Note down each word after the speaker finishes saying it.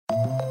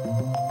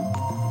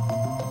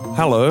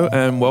Hello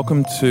and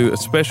welcome to a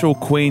special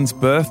Queen's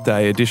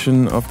Birthday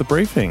edition of The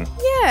Briefing.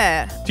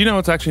 Yeah. Do you know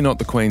it's actually not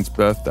the Queen's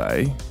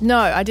birthday? No,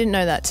 I didn't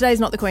know that. Today's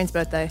not the Queen's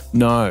birthday.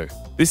 No.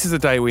 This is the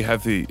day we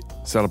have the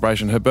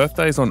celebration. Her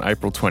birthday is on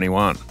April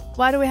 21.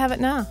 Why do we have it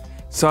now?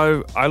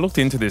 So I looked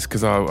into this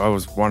because I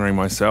was wondering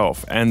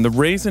myself, and the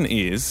reason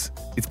is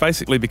it's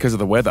basically because of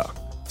the weather.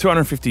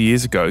 250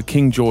 years ago,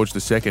 King George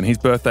II, his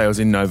birthday was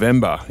in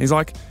November. He's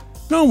like,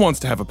 no one wants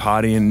to have a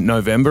party in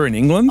November in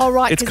England. Oh,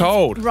 right. It's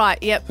cold. Right,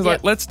 yep. So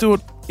like, let's do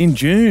it in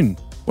June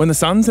when the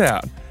sun's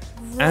out.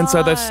 Right. And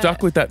so they've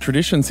stuck with that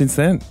tradition since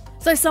then.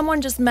 So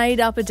someone just made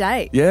up a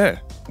date? Yeah,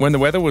 when the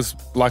weather was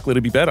likely to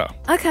be better.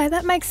 Okay,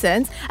 that makes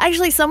sense.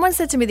 Actually, someone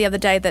said to me the other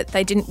day that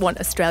they didn't want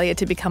Australia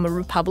to become a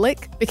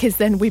republic because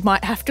then we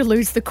might have to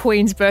lose the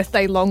Queen's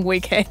birthday long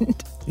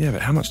weekend. Yeah,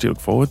 but how much do you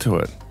look forward to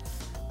it?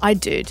 I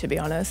do, to be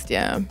honest,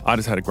 yeah. I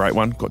just had a great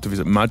one. Got to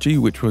visit Mudgee,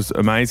 which was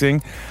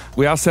amazing.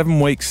 We are 7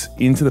 weeks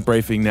into the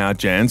briefing now,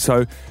 Jan.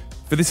 So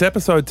for this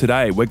episode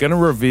today, we're going to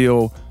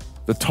reveal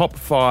the top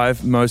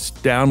 5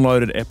 most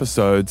downloaded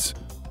episodes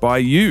by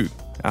you,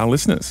 our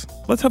listeners.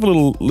 Let's have a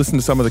little listen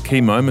to some of the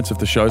key moments of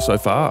the show so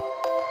far.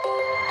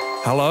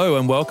 Hello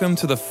and welcome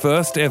to the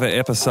first ever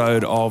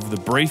episode of The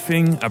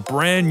Briefing, a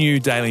brand new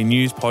daily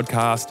news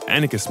podcast.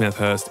 Annika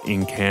Smethurst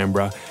in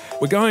Canberra.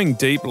 We're going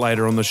deep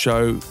later on the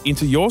show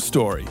into your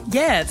story.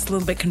 Yeah, it's a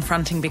little bit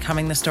confronting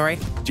becoming the story.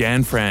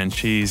 Jan Fran,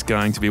 she's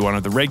going to be one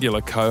of the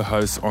regular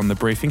co-hosts on The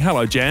Briefing.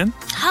 Hello, Jan.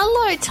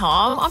 Hello,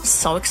 Tom. I'm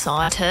so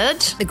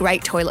excited. The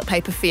great toilet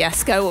paper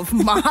fiasco of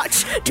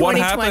March 2020. What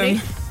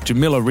happened?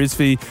 Jamila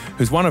Rizvi,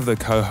 who's one of the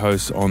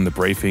co-hosts on The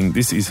Briefing.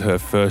 This is her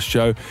first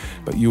show,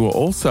 but you were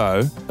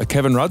also a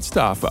Kevin Rudd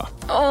staffer.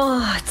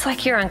 Oh, it's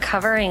like you're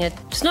uncovering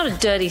it's not a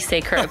dirty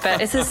secret, but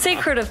it's a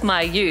secret of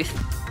my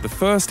youth. The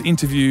first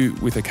interview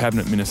with a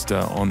cabinet minister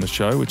on the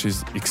show, which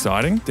is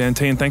exciting. Dan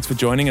Tehan, thanks for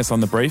joining us on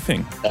The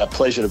Briefing.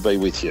 Pleasure to be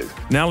with you.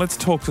 Now let's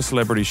talk to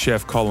celebrity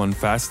chef Colin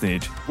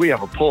Fastnage. We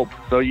have a pub,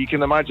 so you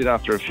can imagine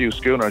after a few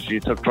schooners,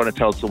 you're trying to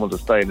tell someone to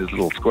stay in this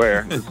little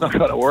square. It's not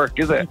going to work,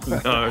 is it?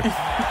 No.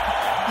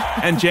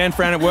 And Jan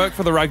Fran at work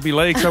for the Rugby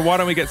League, so why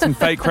don't we get some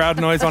fake crowd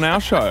noise on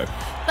our show?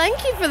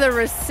 Thank you for the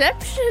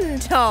reception,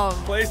 Tom.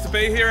 Pleased to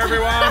be here,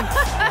 everyone.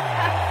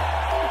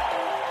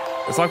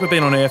 It's like we've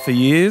been on air for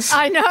years.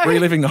 I know.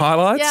 Reliving the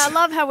highlights. Yeah, I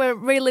love how we're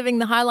reliving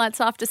the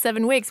highlights after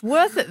 7 weeks.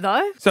 Worth it,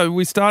 though. So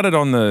we started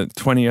on the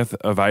 20th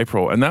of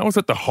April, and that was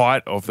at the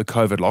height of the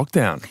COVID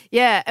lockdown.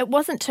 Yeah, it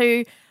wasn't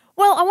too...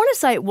 Well, I want to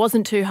say it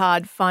wasn't too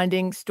hard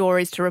finding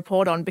stories to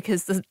report on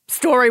because the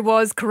story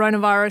was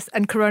coronavirus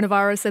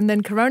and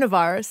then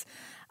coronavirus.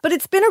 But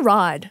it's been a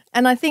ride.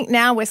 And I think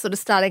now we're sort of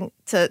starting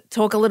to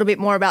talk a little bit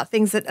more about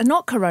things that are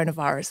not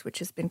coronavirus, which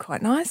has been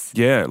quite nice.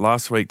 Yeah,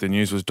 last week the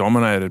news was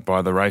dominated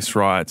by the race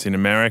riots in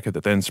America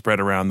that then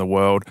spread around the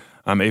world,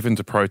 even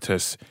to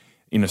protests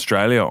in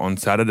Australia on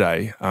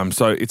Saturday.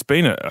 So it's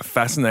been a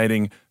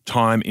fascinating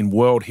time in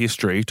world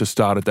history to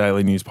start a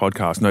daily news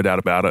podcast, no doubt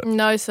about it.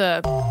 No,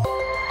 sir.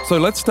 So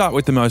let's start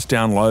with the most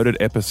downloaded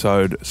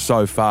episode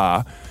so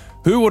far.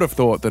 Who would have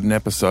thought that an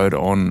episode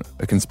on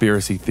a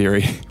conspiracy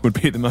theory would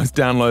be the most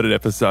downloaded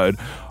episode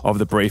of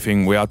The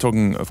Briefing? We are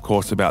talking, of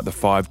course, about the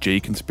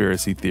 5G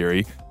conspiracy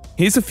theory.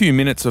 Here's a few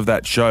minutes of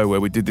that show where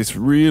we did this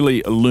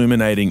really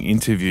illuminating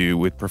interview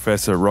with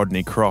Professor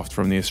Rodney Croft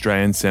from the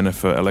Australian Centre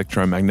for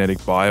Electromagnetic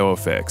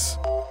Bioeffects.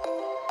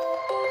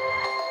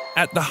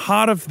 At the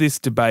heart of this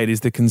debate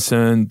is the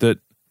concern that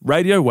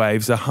radio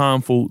waves are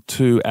harmful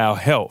to our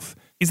health.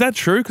 Is that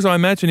true? Because I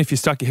imagine if you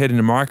stuck your head in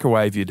a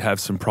microwave, you'd have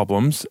some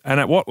problems. And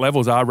at what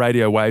levels are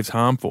radio waves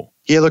harmful?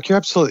 Yeah, look, you're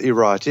absolutely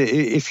right.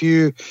 If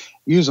you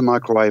use a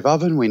microwave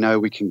oven, we know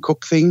we can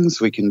cook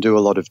things, we can do a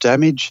lot of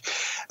damage.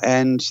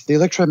 And the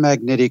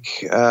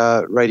electromagnetic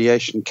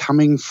radiation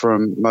coming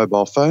from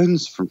mobile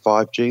phones, from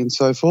 5G and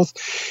so forth,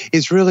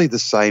 is really the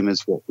same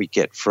as what we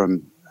get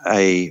from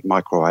a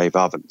microwave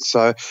oven.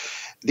 So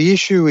the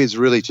issue is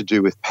really to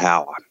do with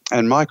power.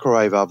 And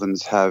microwave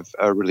ovens have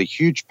a really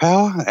huge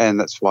power, and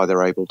that's why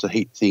they're able to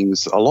heat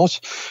things a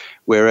lot.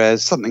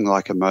 Whereas something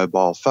like a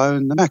mobile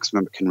phone, the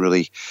maximum it can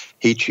really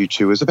heat you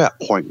to is about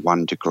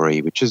 0.1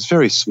 degree, which is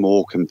very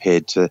small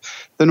compared to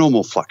the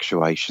normal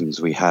fluctuations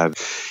we have.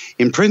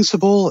 In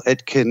principle,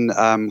 it can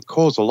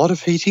cause a lot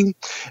of heating,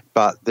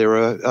 but there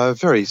are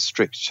very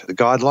strict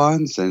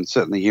guidelines, and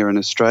certainly here in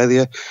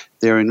Australia,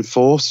 they're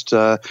enforced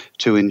to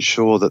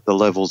ensure that the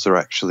levels are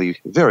actually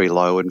very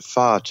low and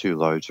far too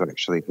low to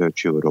actually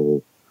hurt you at all.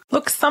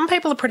 Look, some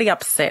people are pretty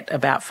upset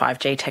about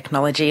 5G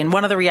technology, and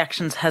one of the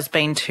reactions has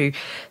been to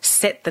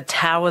set the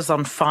towers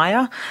on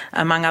fire,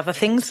 among other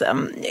things.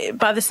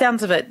 By the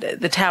sounds of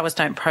it, the towers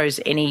don't pose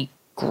any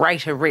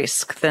greater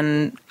risk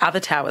than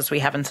other towers we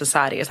have in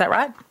society. Is that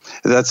right?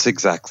 That's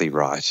exactly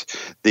right.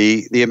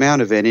 The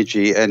amount of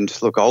energy, and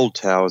look, old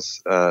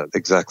towers are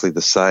exactly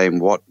the same.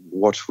 What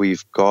what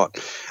we've got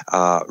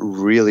are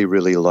really,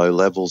 really low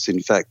levels.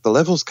 In fact, the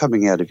levels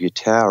coming out of your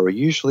tower are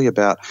usually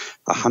about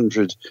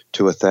 100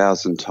 to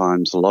 1,000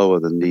 times lower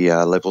than the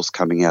levels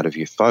coming out of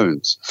your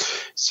phones.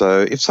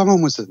 So if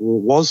someone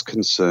was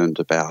concerned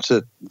about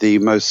it, the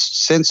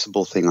most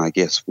sensible thing, I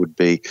guess, would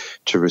be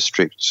to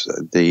restrict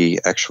the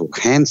actual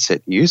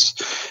handset use.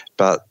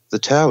 But the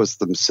towers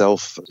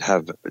themselves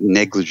have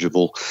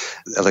negligible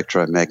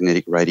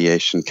electromagnetic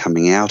radiation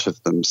coming out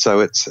of them.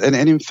 So and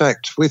in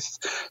fact, with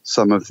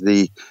some of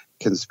the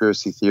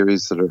conspiracy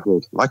theories that are,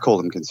 well, I call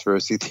them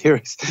conspiracy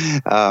theories,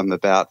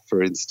 about,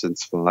 for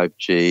instance,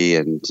 5G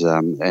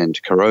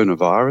and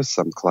coronavirus.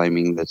 Some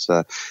claiming that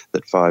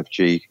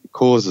 5G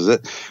causes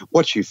it.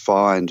 What you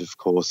find, of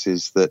course,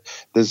 is that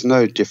there's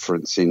no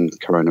difference in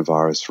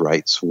coronavirus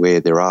rates where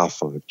there are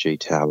 5G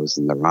towers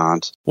and there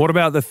aren't. What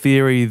about the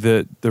theory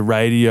that the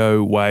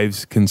radio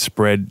waves can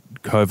spread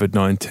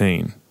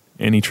COVID-19?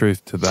 Any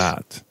truth to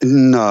that?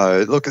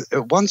 No. Look,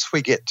 once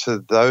we get to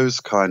those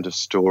kind of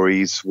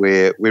stories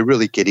where we're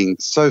really getting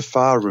so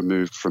far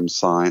removed from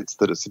science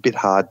that it's a bit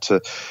hard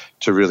to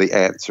really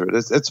answer it.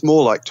 It's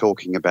more like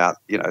talking about,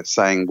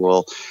 saying,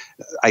 well,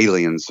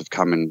 aliens have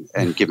come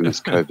and given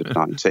us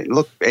COVID-19.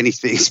 Look,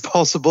 anything is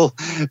possible,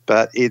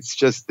 but it's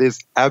just there's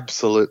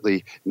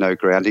absolutely no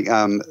grounding.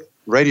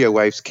 Radio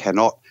waves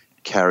cannot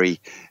carry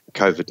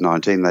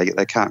COVID-19.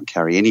 They can't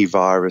carry any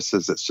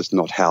viruses. It's just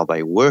not how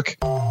they work.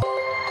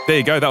 There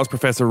you go. That was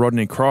Professor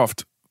Rodney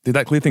Croft. Did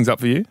that clear things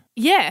up for you?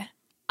 Yeah.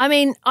 I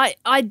mean,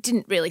 I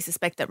didn't really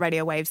suspect that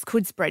radio waves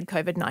could spread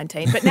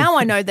COVID-19, but now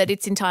I know that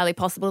it's entirely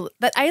possible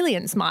that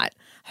aliens might.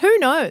 Who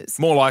knows?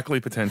 More likely,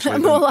 potentially.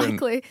 More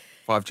likely.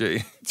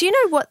 5G. Do you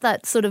know what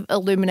that sort of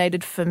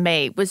illuminated for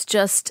me was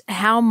just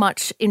how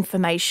much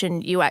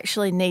information you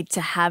actually need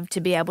to have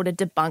to be able to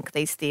debunk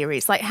these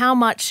theories, like how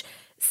much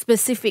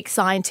specific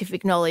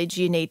scientific knowledge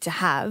you need to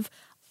have.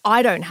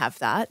 I don't have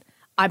that.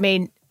 I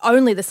mean,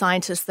 only the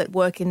scientists that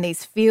work in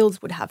these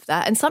fields would have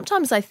that. And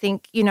sometimes I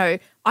think,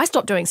 I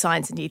stopped doing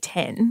science in year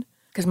 10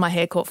 because my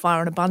hair caught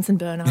fire on a Bunsen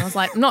burner. I was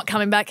like, I'm not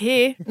coming back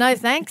here. No,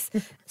 thanks.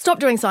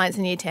 Stopped doing science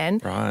in year 10.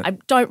 Right. I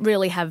don't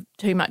really have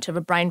too much of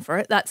a brain for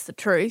it. That's the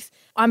truth.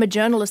 I'm a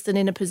journalist and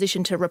in a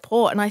position to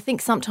report. And I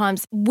think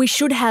sometimes we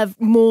should have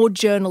more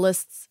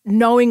journalists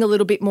knowing a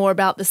little bit more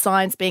about the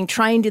science, being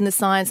trained in the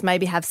science,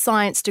 maybe have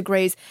science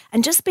degrees,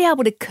 and just be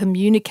able to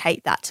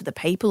communicate that to the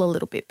people a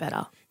little bit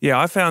better. Yeah,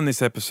 I found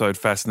this episode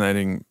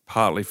fascinating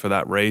partly for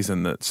that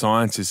reason, that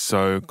science is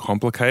so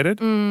complicated.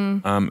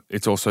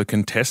 It's also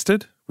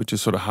contested, which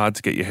is sort of hard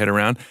to get your head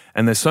around.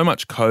 And there's so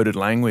much coded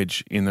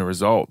language in the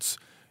results.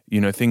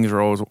 Things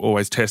are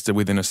always tested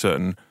within a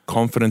certain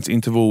confidence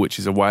interval, which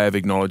is a way of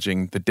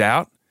acknowledging the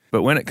doubt.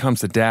 But when it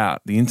comes to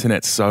doubt, the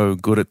internet's so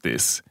good at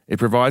this. It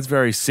provides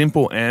very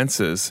simple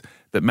answers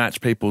that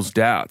match people's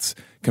doubts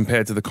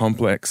compared to the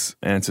complex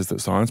answers that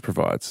science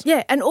provides.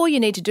 Yeah, and all you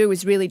need to do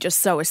is really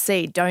just sow a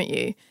seed, don't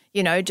you?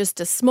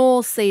 Just a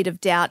small seed of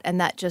doubt, and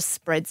that just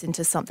spreads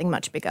into something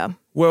much bigger.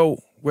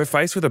 Well, we're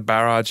faced with a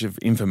barrage of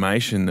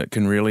information that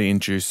can really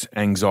induce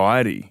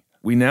anxiety.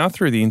 We now,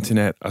 through the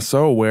internet, are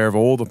so aware of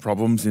all the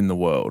problems in the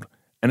world,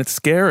 and it's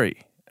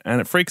scary, and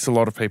it freaks a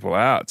lot of people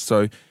out.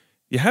 So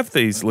you have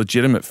these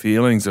legitimate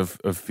feelings of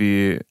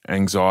fear,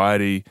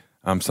 anxiety,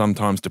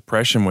 sometimes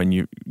depression when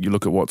you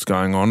look at what's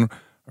going on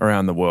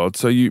around the world.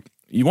 So you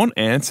want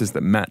answers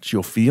that match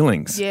your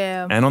feelings.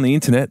 Yeah. And on the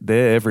internet,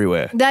 they're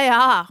everywhere. They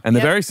are. And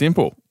they're very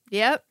simple.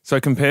 Yep. So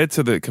compared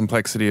to the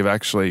complexity of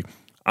actually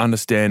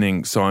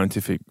understanding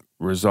scientific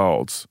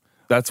results,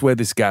 that's where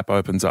this gap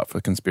opens up for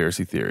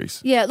conspiracy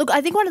theories. Yeah, look, I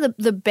think one of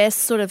the best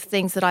sort of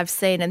things that I've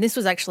seen, and this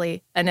was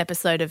actually an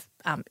episode of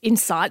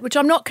Insight, which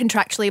I'm not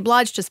contractually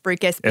obliged to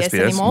spruik SBS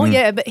anymore.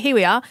 Yeah, but here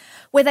we are,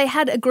 where they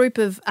had a group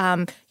of,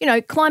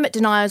 climate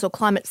deniers or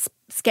climate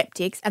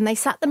skeptics, and they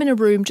sat them in a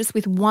room just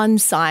with one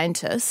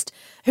scientist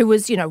who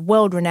was,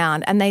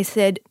 world-renowned, and they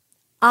said,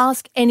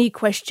 ask any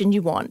question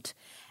you want.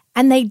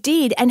 And they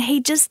did, and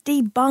he just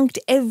debunked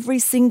every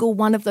single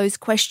one of those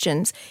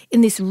questions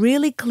in this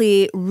really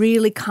clear,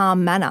 really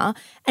calm manner.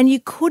 And you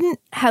couldn't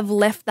have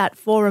left that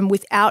forum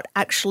without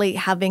actually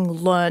having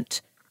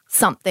learnt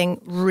something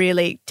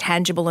really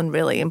tangible and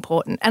really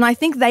important. And I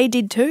think they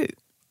did too.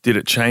 Did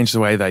it change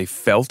the way they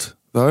felt,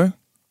 though?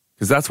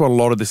 Because that's what a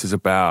lot of this is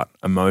about,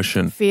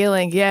 emotion.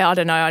 Feeling, yeah, I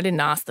don't know. I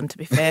didn't ask them, to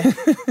be fair.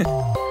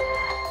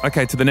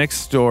 Okay, to the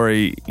next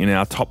story in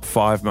our top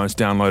 5 most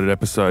downloaded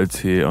episodes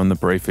here on The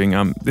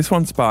Briefing. This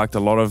one sparked a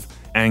lot of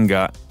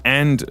anger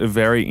and a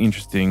very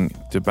interesting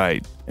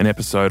debate, an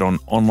episode on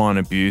online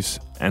abuse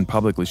and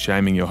publicly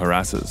shaming your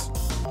harassers.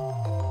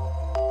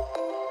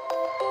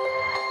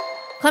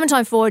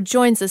 Clementine Ford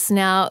joins us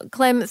now.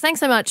 Clem,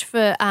 thanks so much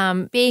for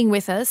being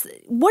with us.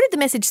 What did the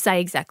message say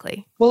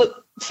exactly? Well,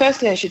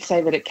 firstly, I should say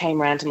that it came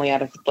randomly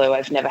out of the blue.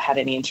 I've never had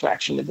any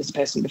interaction with this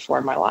person before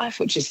in my life,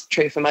 which is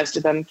true for most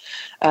of them.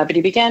 But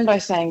he began by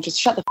saying, just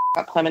shut the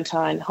up,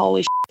 Clementine.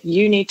 Holy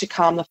you need to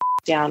calm the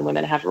down.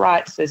 Women have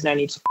rights. There's no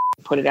need to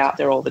put it out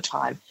there all the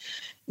time.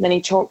 And then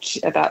he talked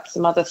about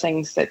some other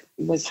things that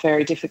was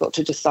very difficult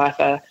to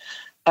decipher.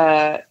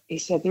 He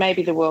said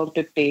maybe the world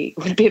would be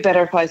a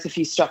better place if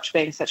you stopped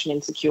being such an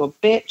insecure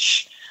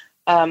bitch.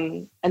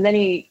 And then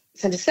he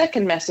sent a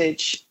second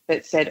message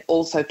that said,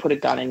 also put a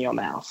gun in your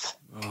mouth.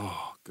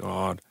 Oh,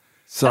 God.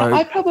 So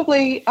I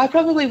probably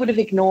would have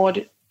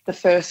ignored the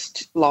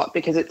first lot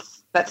because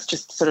that's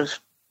just sort of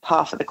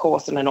half of the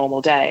course in a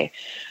normal day.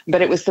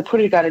 But it was the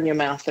put a gun in your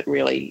mouth that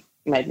really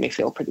made me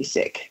feel pretty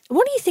sick.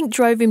 What do you think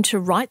drove him to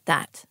write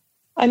that?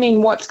 I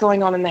mean, what's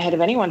going on in the head of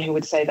anyone who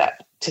would say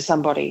that to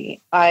somebody?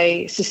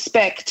 I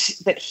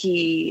suspect that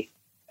he,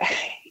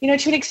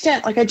 to an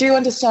extent, like I do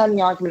understand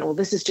the argument, well,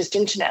 this is just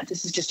internet,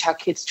 this is just how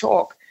kids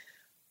talk.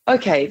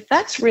 Okay,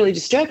 that's really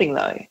disturbing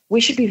though.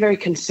 We should be very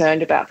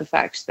concerned about the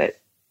fact that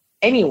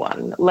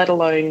anyone, let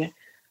alone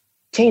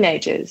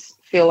teenagers,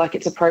 feel like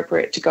it's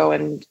appropriate to go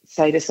and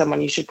say to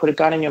someone you should put a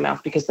gun in your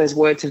mouth because those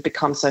words have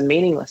become so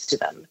meaningless to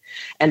them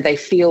and they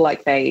feel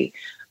like they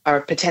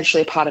are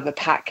potentially a part of a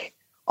pack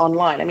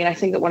online. I mean, I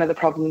think that one of the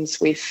problems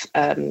with,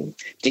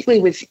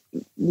 particularly with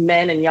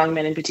men and young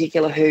men in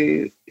particular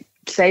who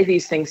say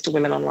these things to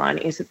women online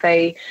is that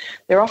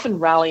they're often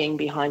rallying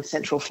behind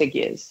central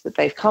figures that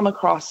they've come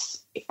across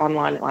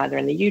online, either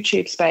in the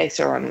YouTube space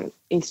or on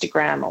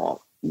Instagram or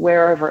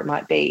wherever it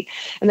might be.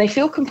 And they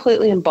feel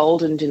completely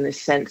emboldened in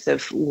this sense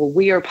of, well,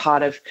 we are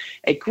part of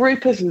a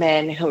group of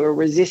men who are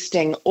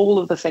resisting all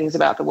of the things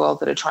about the world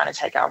that are trying to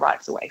take our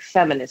rights away.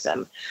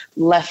 Feminism,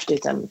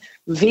 leftism,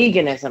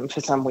 veganism for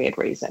some weird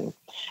reason.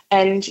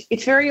 And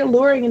it's very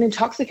alluring and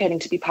intoxicating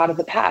to be part of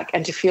the pack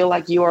and to feel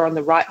like you are on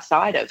the right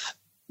side of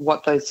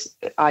what those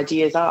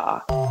ideas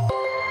are.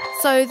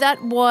 So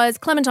that was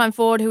Clementine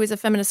Ford, who is a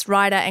feminist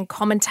writer and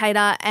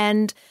commentator,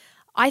 and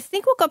I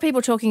think what got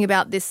people talking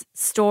about this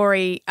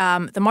story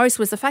the most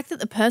was the fact that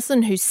the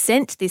person who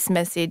sent this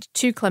message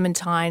to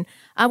Clementine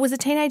was a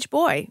teenage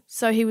boy.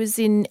 So he was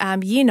in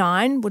year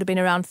 9, would have been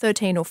around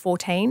 13 or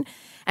 14.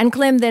 And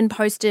Clem then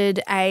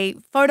posted a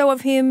photo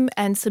of him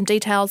and some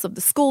details of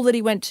the school that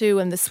he went to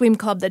and the swim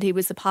club that he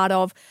was a part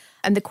of.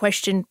 And the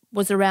question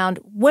was around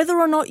whether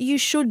or not you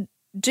should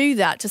do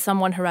that to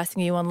someone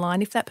harassing you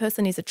online if that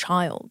person is a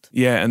child.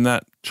 Yeah, and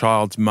that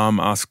child's mum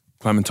asked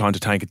Clementine to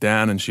take it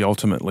down and she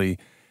ultimately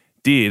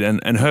did.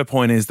 And her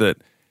point is that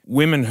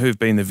women who've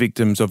been the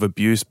victims of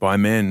abuse by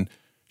men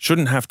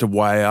shouldn't have to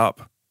weigh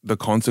up the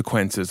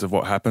consequences of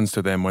what happens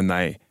to them when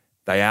they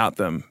out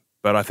them.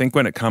 But I think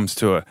when it comes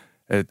to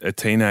a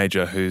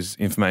teenager whose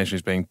information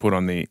is being put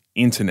on the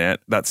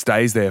internet, that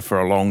stays there for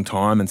a long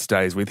time and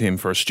stays with him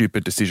for a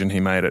stupid decision he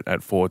made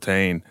at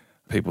 14,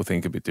 people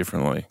think a bit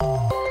differently.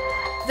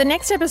 The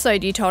next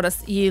episode you told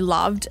us you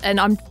loved, and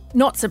I'm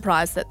not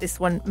surprised that this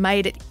one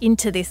made it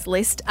into this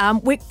list,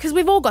 because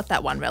we've all got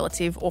that one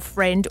relative or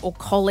friend or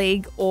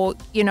colleague or,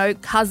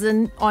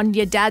 cousin on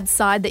your dad's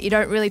side that you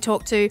don't really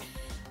talk to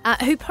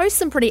who posts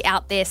some pretty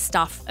out there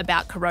stuff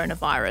about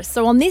coronavirus.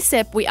 So on this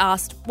ep, we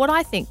asked what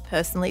I think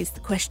personally is the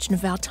question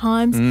of our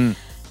times.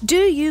 Do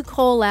you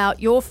call out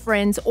your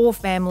friends or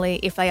family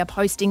if they are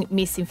posting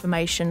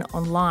misinformation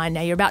online?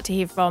 Now, you're about to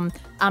hear from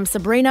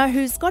Sabrina,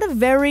 who's got a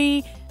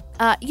very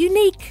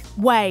unique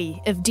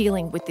way of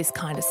dealing with this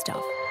kind of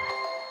stuff.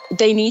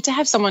 They need to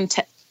have someone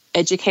to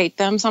educate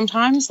them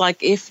sometimes.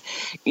 Like if,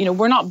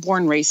 we're not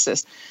born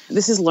racist.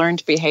 This is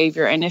learned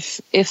behavior. And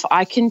if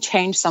I can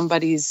change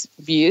somebody's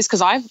views,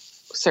 because I've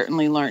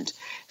certainly learned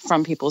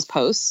from people's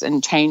posts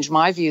and changed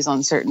my views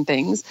on certain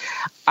things,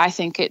 I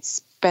think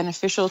it's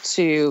beneficial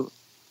to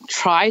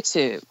try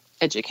to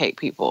educate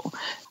people.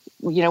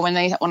 When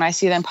I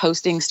see them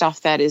posting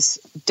stuff that is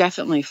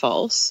definitely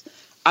false,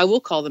 I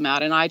will call them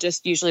out and I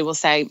just usually will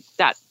say,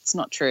 that's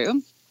not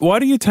true. Why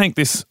do you take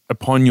this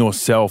upon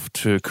yourself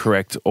to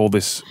correct all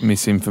this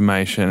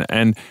misinformation?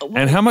 And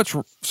how much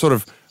sort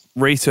of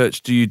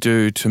research do you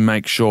do to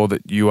make sure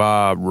that you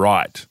are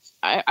right?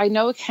 I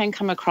know it can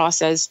come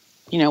across as,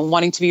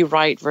 wanting to be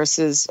right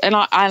versus, and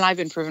I've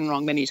been proven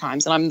wrong many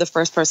times. And I'm the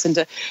first person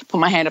to put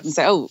my hand up and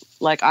say,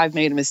 I've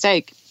made a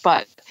mistake.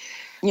 But,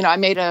 I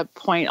made a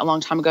point a long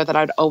time ago that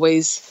I'd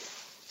always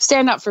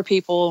stand up for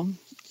people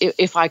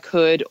if I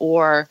could,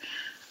 or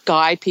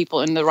guide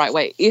people in the right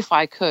way if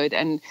I could.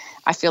 And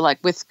I feel like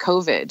with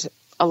COVID,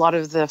 a lot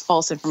of the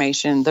false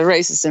information, the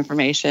racist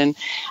information,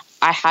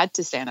 I had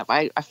to stand up.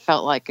 I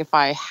felt like if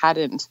I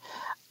hadn't,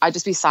 I'd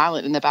just be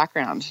silent in the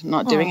background,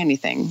 not doing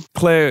anything.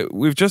 Claire,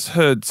 we've just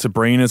heard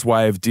Sabrina's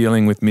way of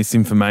dealing with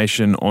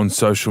misinformation on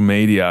social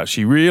media.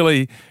 She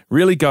really,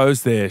 really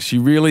goes there. She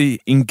really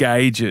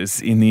engages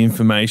in the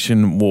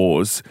information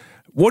wars.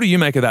 What do you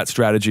make of that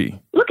strategy?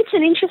 Look, it's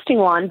an interesting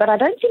one, but I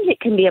don't think it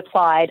can be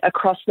applied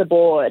across the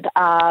board.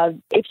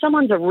 If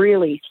someone's a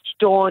really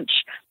staunch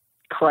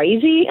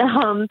crazy,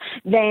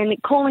 then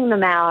calling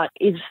them out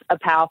is a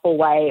powerful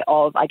way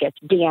of, I guess,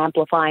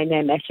 de-amplifying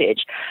their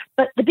message.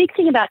 But the big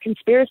thing about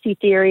conspiracy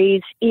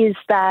theories is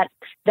that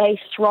they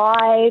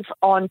thrive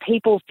on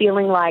people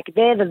feeling like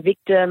they're the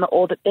victim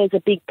or that there's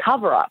a big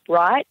cover-up,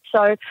 right?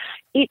 So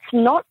it's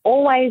not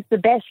always the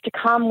best to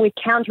come with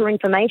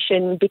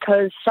counter-information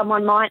because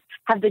someone might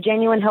have the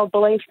genuine held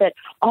belief that,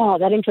 oh,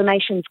 that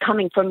information's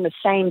coming from the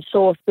same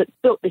source that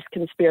built this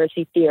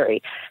conspiracy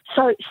theory.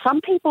 So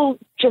some people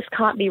just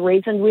can't be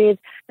reasoned with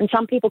and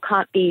some people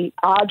can't be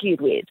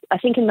argued with. I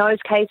think in those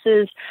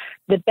cases,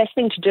 the best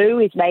thing to do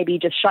is maybe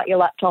just shut your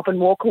laptop and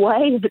walk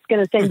away if it's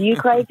going to send you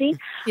crazy.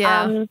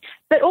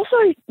 But also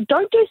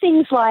don't do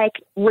things like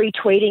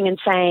retweeting and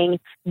saying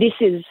this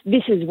is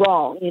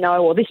wrong,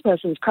 or this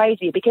person's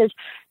crazy, because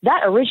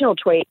that original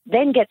tweet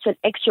then gets an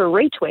extra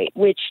retweet,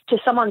 which to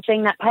someone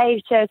seeing that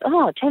page says,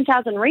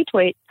 10,000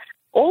 retweets.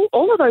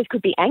 All of those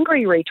could be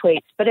angry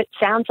retweets, but it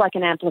sounds like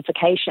an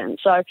amplification.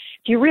 So if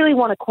you really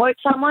want to quote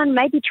someone,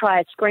 maybe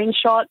try a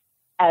screenshot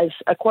as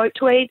a quote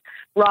tweet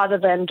rather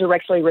than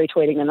directly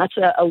retweeting them. That's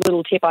a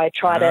little tip I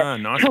try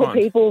to tell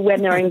people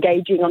when they're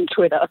engaging on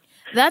Twitter.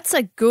 That's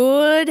a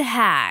good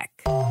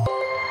hack.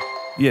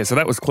 Yeah, so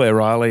that was Claire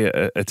Riley,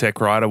 a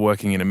tech writer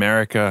working in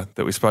America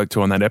that we spoke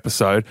to on that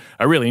episode.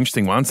 A really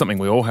interesting one, something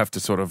we all have to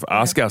sort of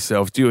ask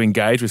ourselves. Do you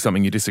engage with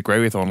something you disagree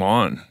with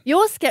online?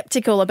 You're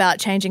sceptical about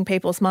changing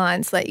people's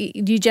minds. Like,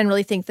 you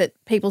generally think that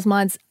people's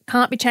minds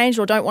can't be changed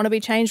or don't want to be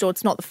changed or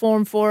it's not the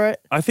forum for it?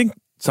 I think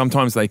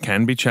sometimes they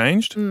can be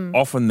changed.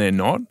 Often they're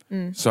not.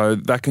 So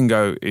that can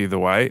go either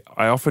way.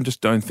 I often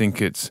just don't think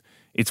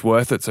it's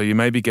worth it. So you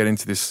maybe get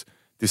into this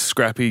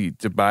scrappy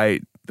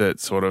debate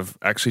that sort of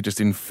actually just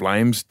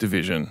inflames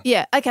division.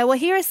 Yeah. Okay, well,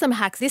 here are some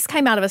hacks. This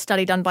came out of a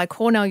study done by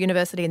Cornell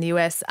University in the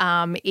US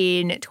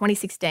in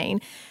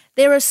 2016.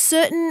 There are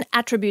certain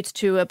attributes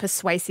to a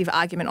persuasive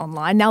argument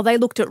online. Now, they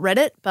looked at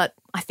Reddit, but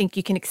I think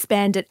you can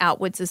expand it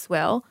outwards as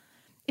well.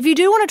 If you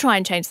do want to try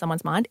and change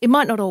someone's mind, it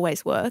might not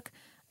always work.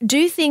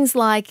 Do things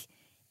like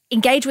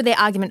engage with their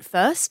argument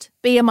first,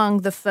 be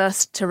among the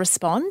first to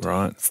respond.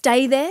 Right.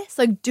 Stay there,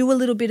 so do a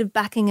little bit of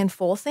backing and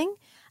forthing.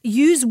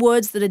 Use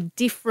words that are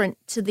different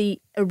to the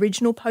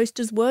original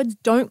poster's words.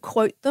 Don't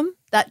quote them.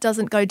 That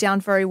doesn't go down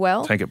very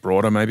well. Take it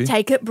broader, maybe.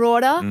 Take it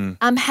broader.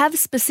 Have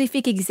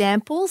specific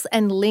examples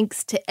and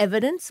links to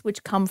evidence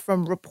which come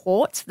from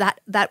reports. That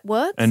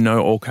works. And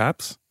no all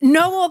caps.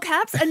 No all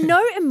caps and no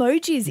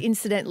emojis,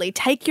 incidentally.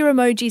 Take your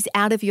emojis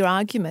out of your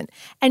argument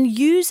and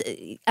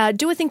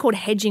do a thing called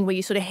hedging where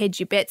you sort of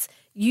hedge your bets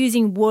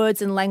using words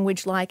and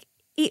language like,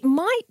 it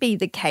might be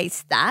the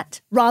case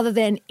that, rather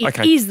than it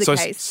is the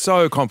case. It's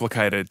so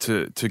complicated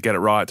to get it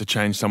right, to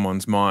change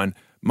someone's mind.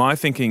 My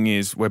thinking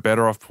is we're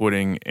better off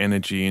putting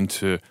energy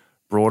into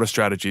broader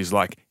strategies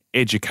like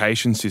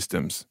education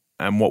systems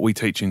and what we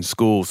teach in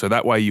school. So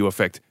that way you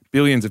affect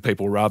billions of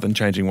people rather than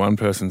changing one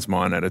person's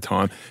mind at a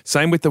time.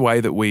 Same with the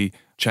way that we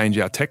change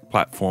our tech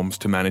platforms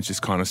to manage this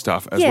kind of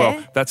stuff as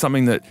well. That's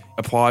something that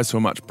applies to a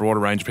much broader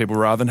range of people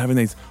rather than having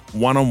these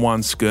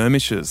one-on-one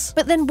skirmishes.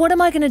 But then what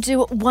am I going to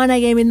do at 1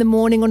 a.m. in the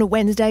morning on a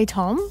Wednesday,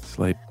 Tom?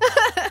 Sleep.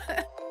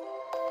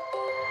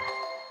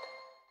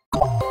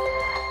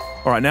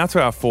 All right, now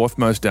to our fourth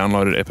most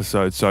downloaded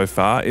episode so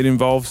far. It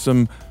involves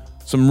some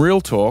real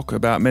talk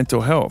about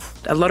mental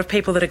health. A lot of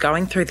people that are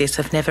going through this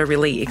have never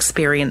really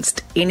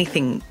experienced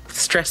anything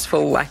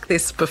stressful like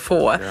this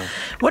before. Yeah.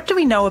 What do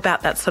we know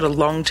about that sort of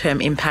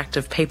long-term impact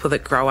of people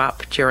that grow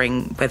up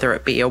during, whether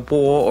it be a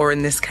war or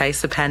in this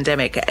case a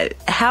pandemic?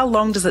 How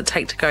long does it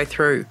take to go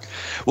through?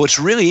 Well, it's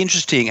really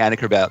interesting,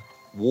 Annika, about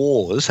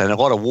wars, and a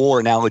lot of war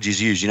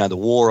analogies used, the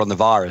war on the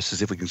virus,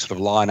 as if we can sort of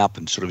line up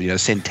and sort of,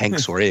 send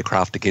tanks or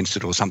aircraft against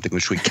it or something,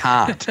 which we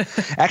can't.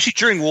 Actually,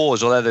 during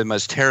wars, although they're the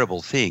most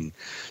terrible thing,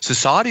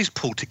 societies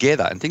pull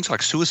together and things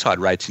like suicide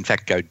rates, in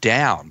fact, go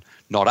down,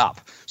 not up.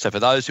 So for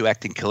those who are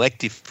acting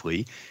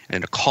collectively and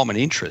in a common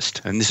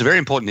interest, and this is very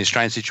important in the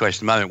Australian situation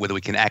at the moment, whether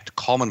we can act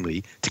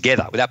commonly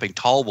together without being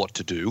told what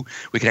to do,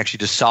 we can actually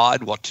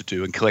decide what to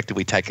do and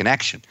collectively take an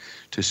action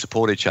to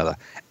support each other.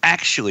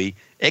 Actually,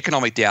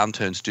 economic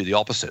downturns do the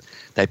opposite.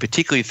 They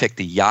particularly affect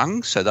the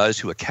young, so those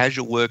who are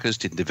casual workers,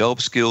 didn't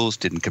develop skills,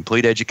 didn't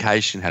complete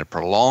education, had a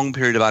prolonged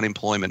period of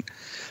unemployment.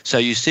 So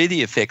you see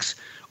the effects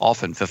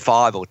often for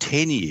 5 or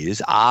 10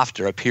 years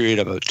after a period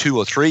of 2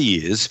 or 3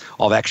 years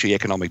of actually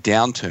economic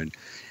downturn,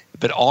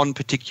 but on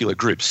particular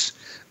groups.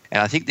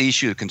 And I think the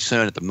issue of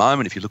concern at the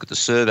moment, if you look at the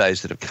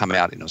surveys that have come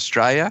out in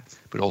Australia,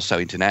 but also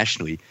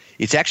internationally,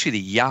 it's actually the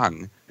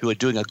young who are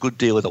doing a good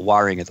deal of the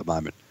worrying at the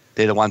moment.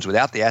 They're the ones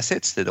without the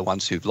assets. They're the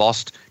ones who've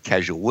lost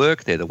casual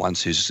work. They're the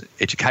ones whose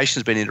education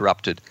has been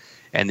interrupted,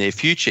 and their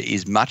future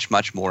is much,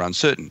 much more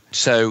uncertain.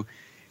 So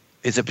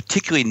there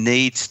particularly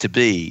needs to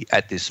be,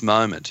 at this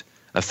moment,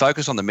 a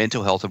focus on the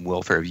mental health and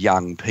welfare of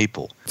young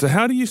people. So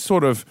how do you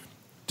sort of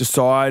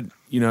decide,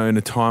 in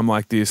a time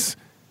like this,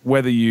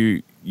 whether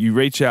you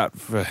reach out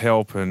for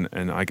help and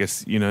I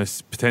guess,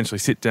 potentially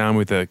sit down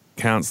with a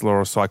counsellor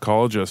or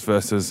psychologist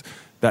versus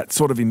that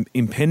sort of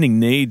impending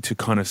need to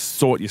kind of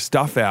sort your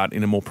stuff out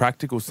in a more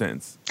practical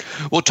sense?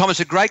 Well, Tom, it's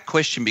a great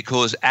question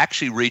because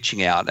actually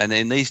reaching out, and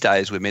in these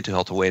days where mental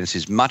health awareness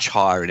is much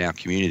higher in our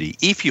community,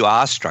 if you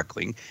are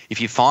struggling, if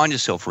you find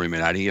yourself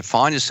ruminating, you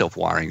find yourself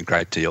worrying a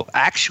great deal,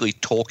 actually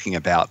talking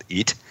about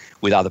it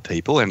with other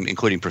people, and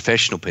including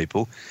professional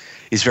people,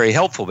 is very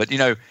helpful. But,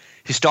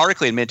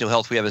 historically in mental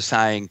health, we have a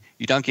saying,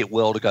 you don't get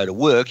well to go to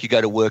work, you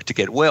go to work to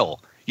get well.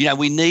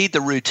 We need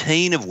the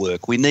routine of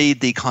work. We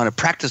need the kind of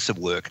practice of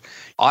work.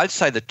 I'd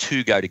say the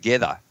two go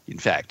together, in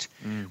fact.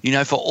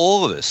 For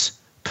all of us,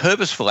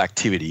 purposeful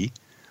activity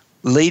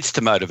leads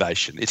to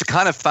motivation. It's a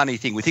kind of funny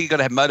thing. We think you've got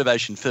to have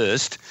motivation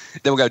first,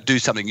 then we'll go do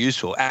something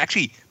useful.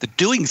 Actually, the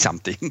doing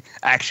something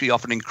actually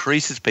often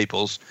increases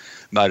people's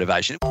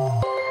motivation.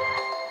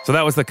 So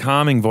that was the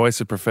calming voice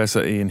of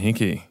Professor Ian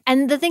Hickie.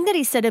 And the thing that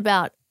he said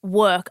about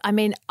work,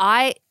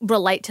 I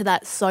relate to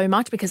that so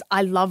much because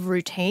I love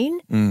routine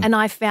and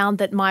I found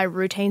that my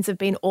routines have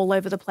been all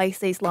over the place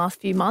these last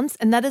few months,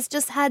 and that has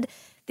just had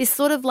this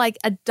sort of like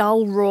a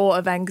dull roar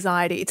of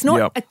anxiety. It's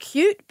not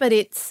acute, but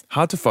it's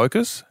hard to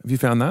focus. Have you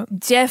found that?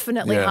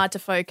 Definitely hard to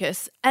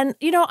focus. And,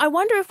 I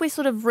wonder if we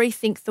sort of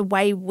rethink the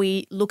way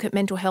we look at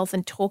mental health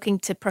and talking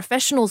to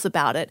professionals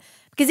about it,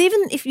 because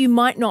even if you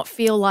might not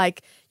feel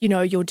like,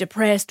 you're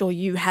depressed or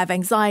you have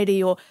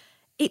anxiety, or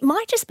it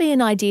might just be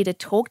an idea to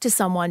talk to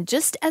someone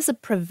just as a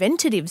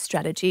preventative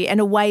strategy and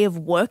a way of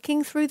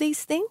working through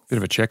these things. Bit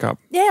of a checkup.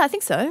 Yeah, I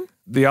think so.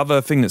 The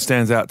other thing that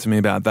stands out to me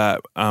about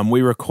that,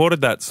 we recorded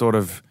that sort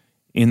of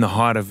in the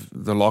height of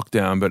the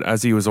lockdown, but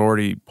as he was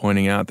already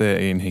pointing out there,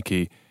 Ian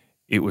Hickie,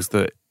 it was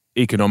the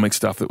economic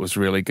stuff that was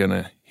really going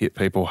to hit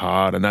people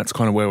hard, and that's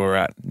kind of where we're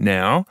at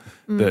now,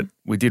 that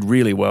we did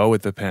really well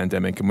with the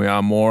pandemic and we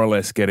are more or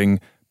less getting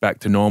back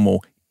to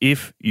normal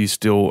if you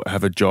still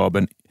have a job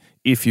and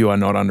if you are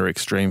not under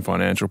extreme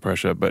financial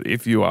pressure. But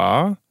if you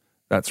are,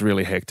 that's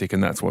really hectic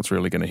and that's what's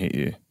really going to hit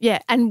you. Yeah,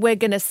 and we're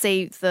going to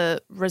see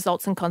the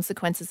results and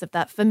consequences of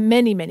that for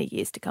many, many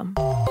years to come.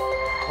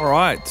 All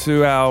right,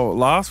 to our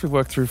last, we've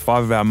worked through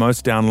 5 of our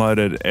most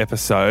downloaded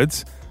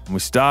episodes. We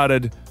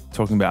started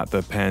talking about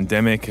the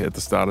pandemic at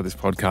the start of this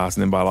podcast,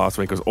 and then by last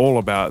week it was all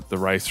about the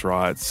race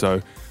riots.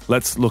 So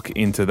let's look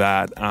into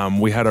that.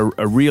 We had a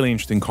really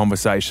interesting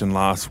conversation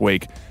last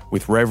week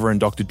with Reverend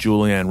Dr.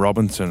 Julianne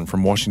Robinson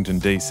from Washington,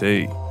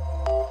 D.C.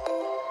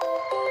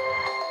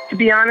 To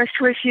be honest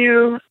with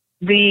you,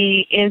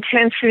 the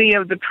intensity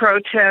of the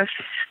protests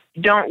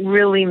don't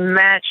really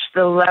match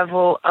the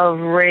level of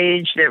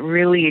rage that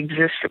really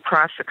exists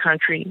across the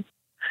country.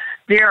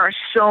 There are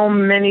so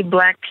many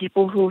Black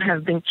people who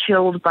have been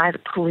killed by the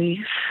police,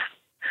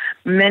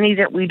 many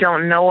that we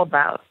don't know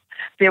about.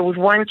 There was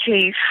one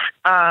case,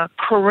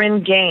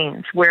 Corinne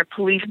Gaines, where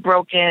police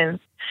broke in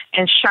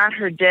and shot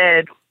her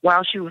dead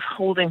while she was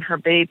holding her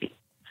baby.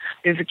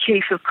 There's a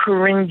case of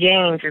Corinne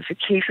Gaines. There's a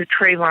case of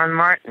Trayvon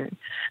Martin.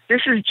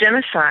 This is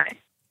genocide.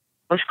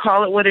 Let's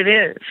call it what it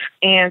is.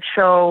 And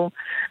so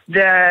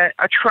the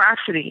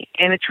atrocity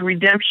and its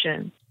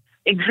redemption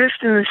exist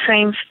in the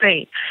same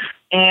space.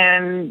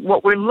 And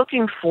what we're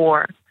looking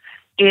for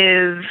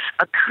is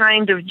a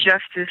kind of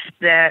justice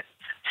that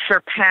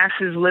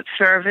surpasses lip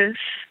service.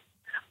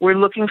 We're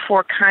looking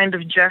for a kind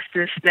of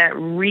justice that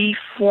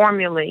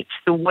reformulates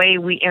the way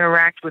we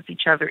interact with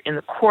each other in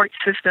the court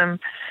system,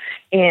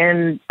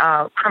 in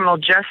criminal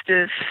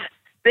justice.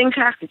 Things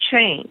have to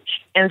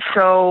change. And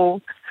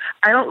so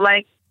I don't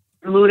like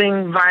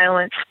looting,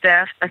 violence,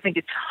 theft. I think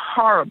it's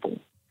horrible.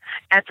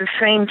 At the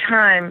same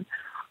time,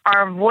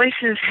 our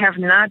voices have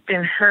not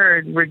been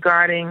heard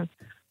regarding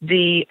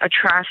the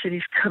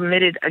atrocities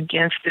committed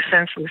against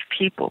defenseless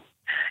people.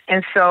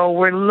 And so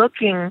we're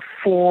looking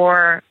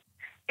for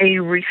a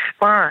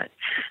response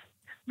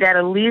that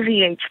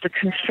alleviates the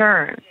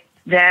concern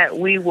that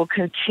we will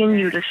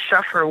continue to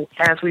suffer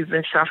as we've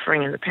been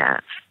suffering in the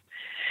past.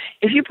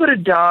 If you put a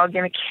dog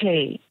in a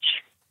cage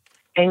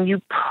and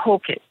you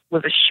poke it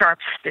with a sharp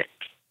stick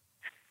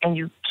and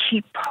you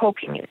keep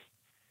poking it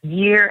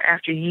year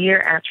after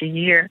year after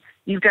year,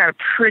 you've got a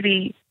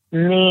pretty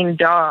mean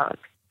dog.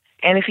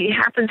 And if he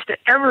happens to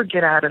ever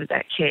get out of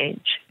that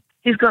cage,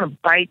 he's going to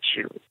bite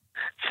you.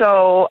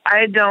 So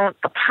I don't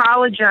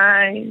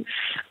apologize.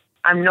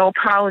 I'm no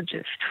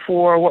apologist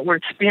for what we're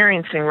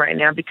experiencing right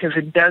now because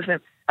it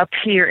doesn't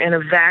appear in a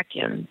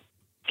vacuum.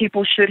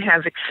 People should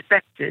have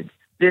expected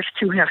this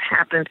to have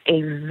happened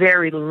a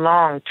very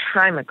long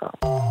time ago.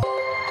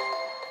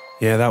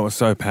 Yeah, that was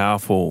so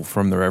powerful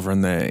from the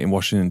Reverend there in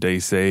Washington,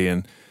 D.C.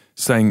 and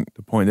saying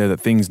the point there that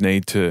things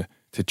need to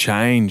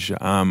change.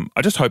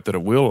 I just hope that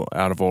it will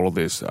out of all of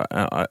this.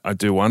 I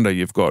do wonder,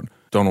 you've got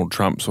Donald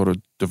Trump sort of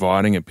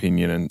dividing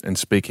opinion and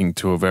speaking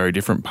to a very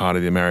different part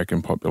of the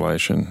American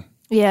population.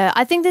 Yeah,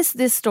 I think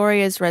this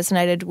story has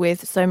resonated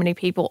with so many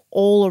people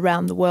all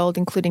around the world,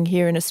 including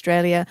here in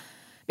Australia.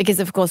 because,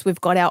 of course,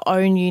 we've got our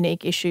own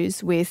unique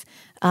issues with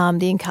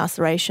the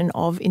incarceration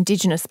of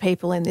Indigenous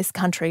people in this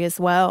country as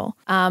well.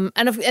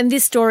 And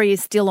this story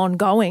is still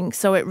ongoing,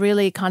 so it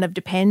really kind of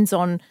depends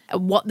on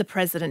what the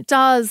president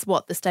does,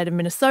 what the state of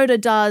Minnesota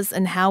does,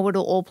 and how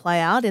it'll all play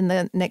out in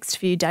the next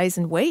few days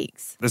and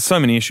weeks. There's so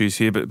many issues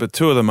here, but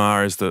two of them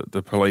is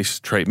the police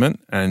treatment,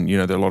 and, you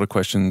know, there are a lot of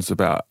questions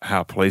about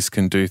how police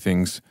can do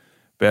things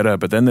better,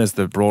 but then there's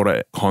the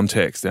broader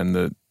context and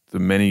the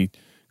many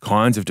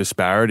kinds of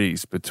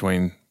disparities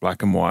between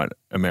black and white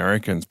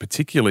Americans,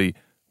 particularly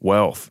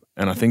wealth.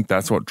 And I think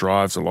that's what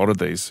drives a lot of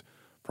these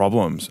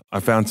problems. I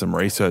found some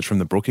research from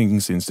the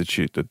Brookings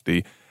Institute that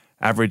the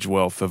average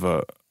wealth of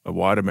a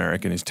white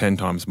American is 10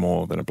 times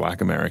more than a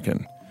black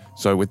American.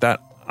 So with that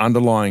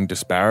underlying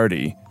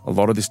disparity, a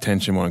lot of this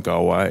tension won't go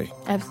away.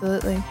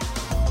 Absolutely.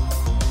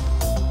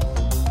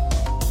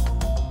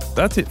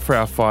 That's it for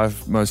our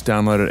 5 most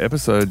downloaded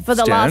episodes. For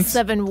the Jans. last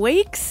 7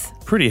 weeks.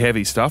 Pretty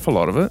heavy stuff, a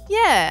lot of it.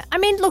 Yeah. I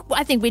mean, look,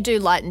 I think we do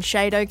light and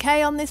shade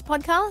okay on this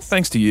podcast.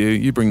 Thanks to you.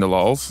 You bring the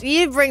lols.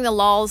 You bring the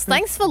lols.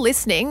 Thanks for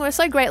listening. We're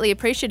so greatly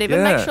appreciative.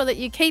 And Yeah. make sure that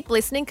you keep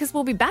listening because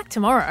we'll be back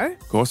tomorrow.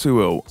 Of course we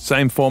will.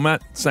 Same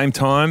format, same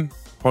time.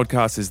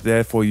 Podcast is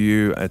there for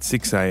you at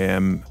 6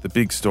 a.m. The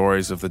big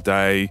stories of the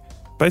day.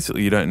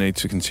 Basically, you don't need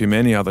to consume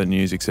any other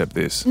news except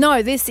this.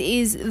 No, this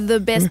is the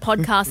best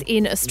podcast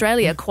in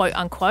Australia, quote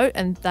unquote.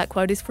 And that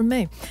quote is from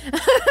me.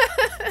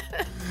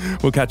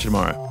 We'll catch you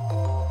tomorrow.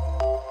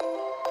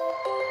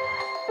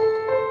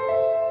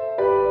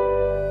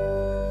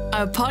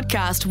 A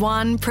Podcast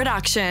One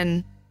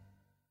production.